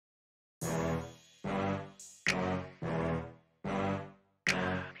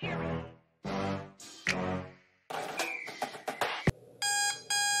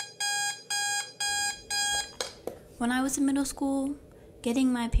When I was in middle school,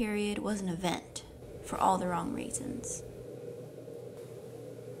 getting my period was an event for all the wrong reasons.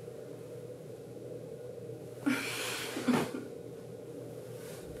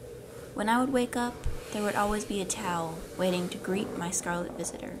 When I would wake up, there would always be a towel waiting to greet my scarlet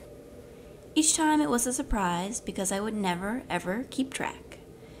visitor. Each time it was a surprise because I would never, ever keep track.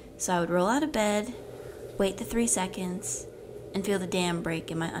 So I would roll out of bed, wait the 3 seconds, and feel the dam break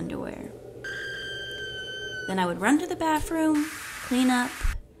in my underwear. Then I would run to the bathroom, clean up,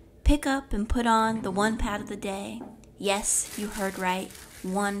 pick up and put on the one pad of the day. Yes, you heard right,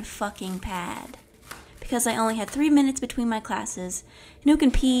 one fucking pad. Because I only had 3 minutes between my classes, and who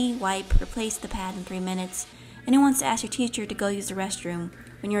can pee, wipe, replace the pad in 3 minutes, and who wants to ask your teacher to go use the restroom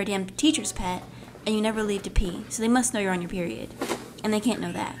when you're a damn teacher's pet and you never leave to pee, so they must know you're on your period. And they can't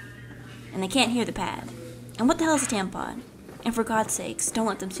know that. And they can't hear the pad. And what the hell is a tampon? And for God's sakes, don't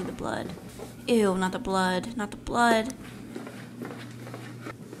let them see the blood. Ew, not the blood, not the blood.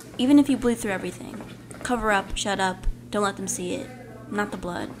 Even if you bleed through everything, cover up, shut up, don't let them see it. Not the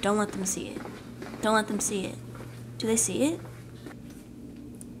blood, don't let them see it. Don't let them see it. Do they see it?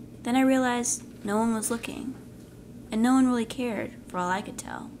 Then I realized no one was looking, and no one really cared, for all I could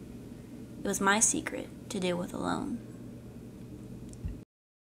tell. It was my secret to deal with alone.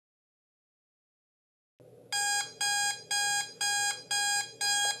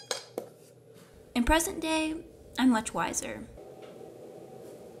 In present day, I'm much wiser.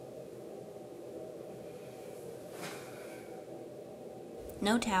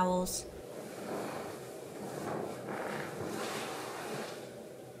 No towels.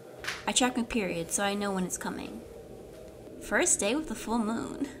 I track my period so I know when it's coming. First day with the full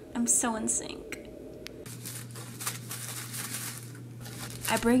moon. I'm so in sync.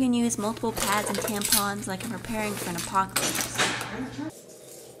 I bring and use multiple pads and tampons like I'm preparing for an apocalypse.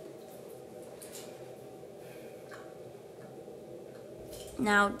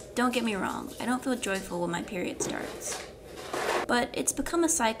 Now, don't get me wrong, I don't feel joyful when my period starts. But it's become a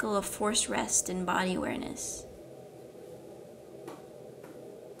cycle of forced rest and body awareness.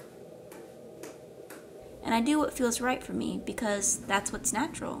 And I do what feels right for me because that's what's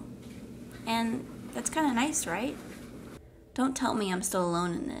natural. And that's kind of nice, right? Don't tell me I'm still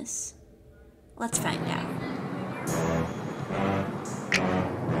alone in this. Let's find out.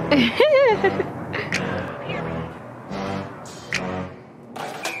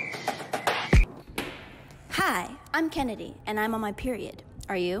 Hi, I'm Kennedy, and I'm on my period.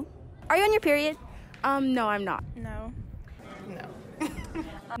 Are you? Are you on your period? No, I'm not. No. No.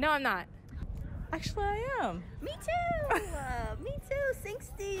 No, I'm not. Actually, I am. Me too! Me too,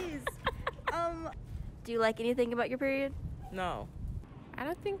 Sinksties! Do you like anything about your period? No. I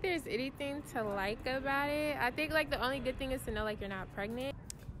don't think there's anything to like about it. I think like the only good thing is to know like you're not pregnant.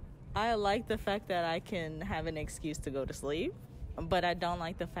 I like the fact that I can have an excuse to go to sleep, but I don't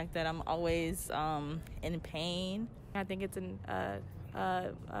like the fact that I'm always in pain. I think it's an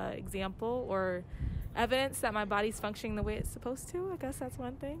example or evidence that my body's functioning the way it's supposed to. I guess that's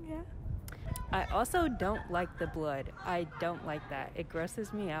one thing, yeah. I also don't like the blood. I don't like that. It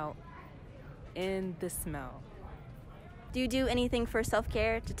grosses me out. And the smell. Do you do anything for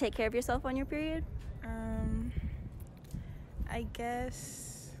self-care to take care of yourself on your period? I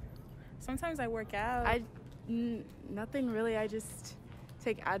guess sometimes I work out. Nothing really. I just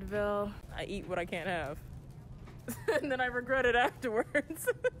take Advil. I eat what I can't have. And then I regret it afterwards.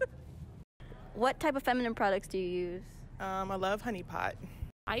 What type of feminine products do you use? I love Honey Pot.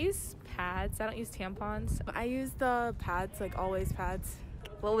 I use pads. I don't use tampons. I use the pads, like always pads.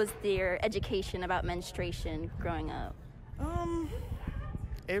 What was your education about menstruation growing up?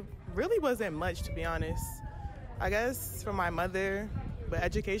 It really wasn't much, to be honest. I guess from my mother, but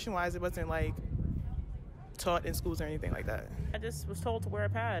education-wise, it wasn't like taught in schools or anything like that. I just was told to wear a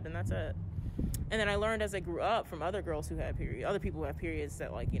pad, and that's it. And then I learned as I grew up from other girls who had periods, other people who have periods,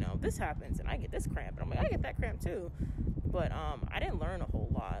 that like, you know, this happens and I get this cramp, and I'm like, I get that cramp too. But I didn't learn a whole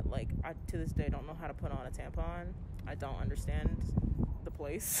lot. Like, I to this day don't know how to put on a tampon. I don't understand the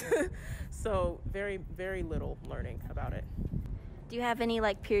place. So very, very little learning about it. Do you have any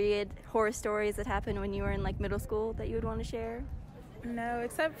like period horror stories that happened when you were in like middle school that you would want to share? No,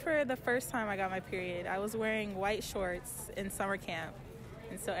 except for the first time I got my period. I was wearing white shorts in summer camp,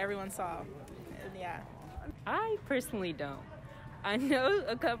 and so everyone saw. And yeah. I personally don't. I know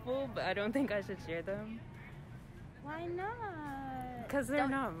a couple, but I don't think I should share them. Why not? Because they're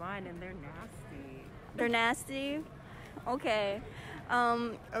not mine and they're nasty. They're nasty? Okay.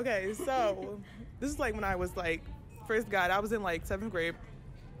 Okay, so this is like when I was like first got, I was in like 7th grade,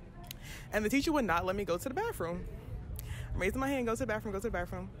 and the teacher would not let me go to the bathroom. I'm raising my hand, go to the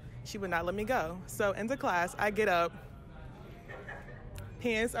bathroom. she would not let me go. So into class, I get up,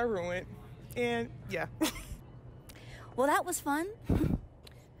 pants are ruined, and yeah. Well, that was fun.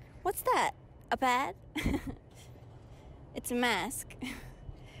 What's that? A pad? It's a mask.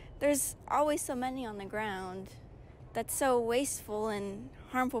 There's always so many on the ground. That's so wasteful and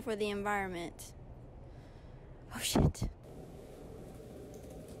harmful for the environment. Oh, shit.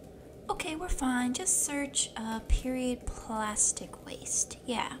 Okay, we're fine. Just search period plastic waste.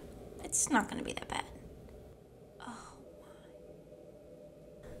 Yeah, it's not gonna be that bad. Oh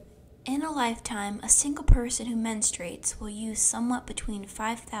my. In a lifetime, a single person who menstruates will use somewhat between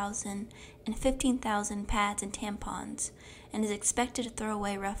 5,000 and 15,000 pads and tampons and is expected to throw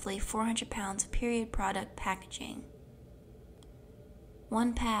away roughly 400 pounds of period product packaging.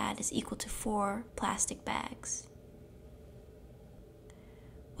 One pad is equal to 4 plastic bags.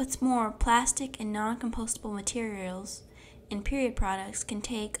 What's more, plastic and non-compostable materials in period products can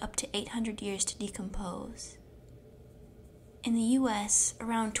take up to 800 years to decompose. In the US,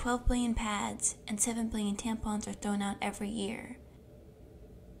 around 12 billion pads and 7 billion tampons are thrown out every year.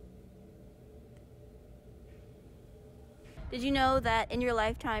 Did you know that in your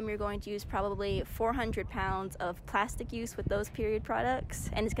lifetime you're going to use probably 400 pounds of plastic use with those period products?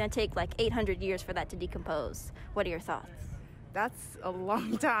 And it's going to take like 800 years for that to decompose. What are your thoughts? That's a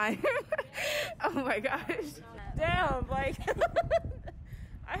long time. Oh my gosh. Damn, like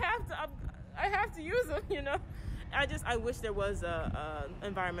I have to use them, you know. I wish there was a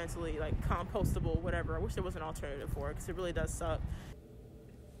environmentally like compostable whatever. I wish there was an alternative for it because it really does suck.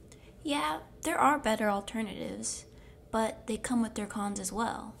 Yeah, there are better alternatives, but they come with their cons as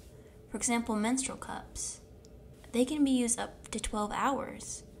well. For example, menstrual cups. They can be used up to 12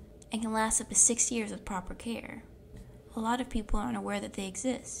 hours and can last up to 6 years with proper care. A lot of people aren't aware that they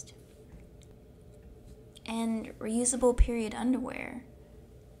exist. And reusable period underwear.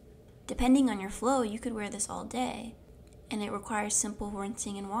 Depending on your flow, you could wear this all day, and it requires simple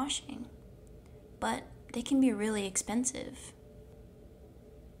rinsing and washing. But they can be really expensive.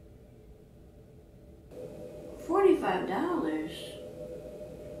 $45.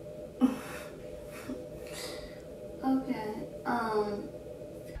 Okay,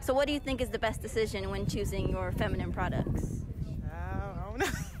 So what do you think is the best decision when choosing your feminine products? I don't know.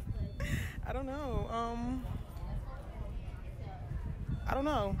 I don't know. I don't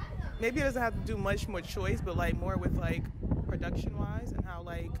know. Maybe it doesn't have to do much more choice, but like more with like production wise and how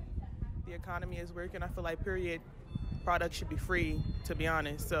like the economy is working. I feel like period products should be free, to be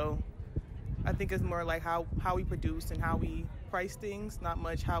honest. So I think it's more like how we produce and how we price things, not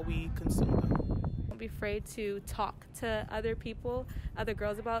much how we consume them. Don't be afraid to talk to other people, other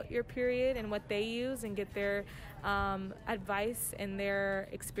girls about your period and what they use and get their advice and their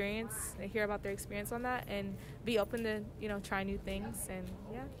experience, and hear about their experience on that, and be open to, you know, try new things. And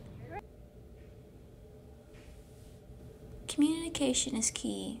yeah. Communication is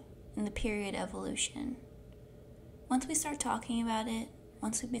key in the period evolution. Once we start talking about it,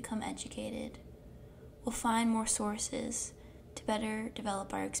 once we become educated, we'll find more sources to better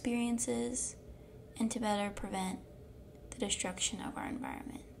develop our experiences and to better prevent the destruction of our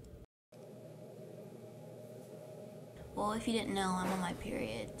environment. Well, if you didn't know, I'm on my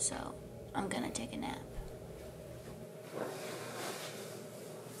period, so I'm gonna take a nap.